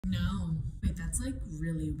No. Wait, that's like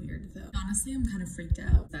really weird though. Honestly, I'm kind of freaked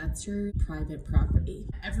out. That's your private property.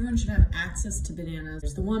 Everyone should have access to bananas.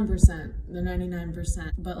 There's the 1%, the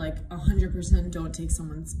 99%, but like 100% don't take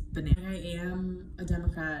someone's banana. I am a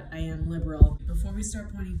Democrat. I am liberal. Before we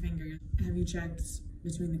start pointing fingers, have you checked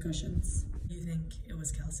between the cushions? Do you think it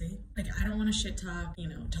was Kelsey? Like, I don't want to shit talk, you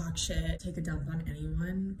know, talk shit, take a dump on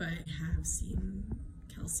anyone, but I have seen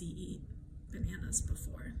Kelsey eat bananas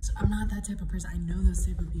before. So I'm not that type of person. I know those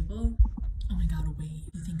type of people. Oh my god, wait.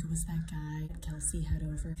 You think it was that guy Kelsey had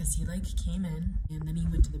over? Because he like came in and then he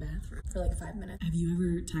went to the bathroom for like 5 minutes. Have you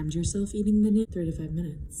ever timed yourself eating banana? 3 to 5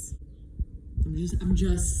 minutes. I'm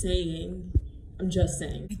just saying.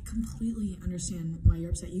 I completely understand why you're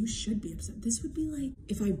upset. You should be upset. This would be like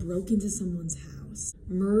if I broke into someone's house,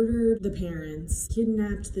 murdered the parents,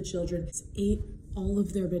 kidnapped the children, ate all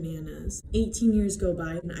of their bananas. 18 years go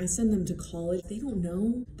by and I send them to college. They don't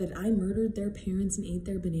know that I murdered their parents and ate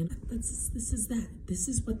their banana. This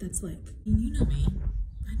is what that's like. You know me.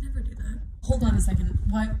 I never do that. Hold on a second.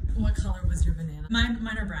 What color was your banana?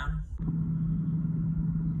 Mine are brown.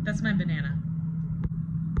 That's my banana.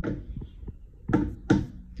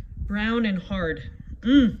 Brown and hard.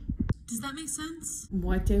 Does that make sense?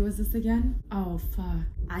 What day was this again? Oh, fuck.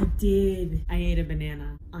 I ate a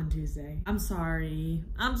banana on Tuesday. I'm sorry.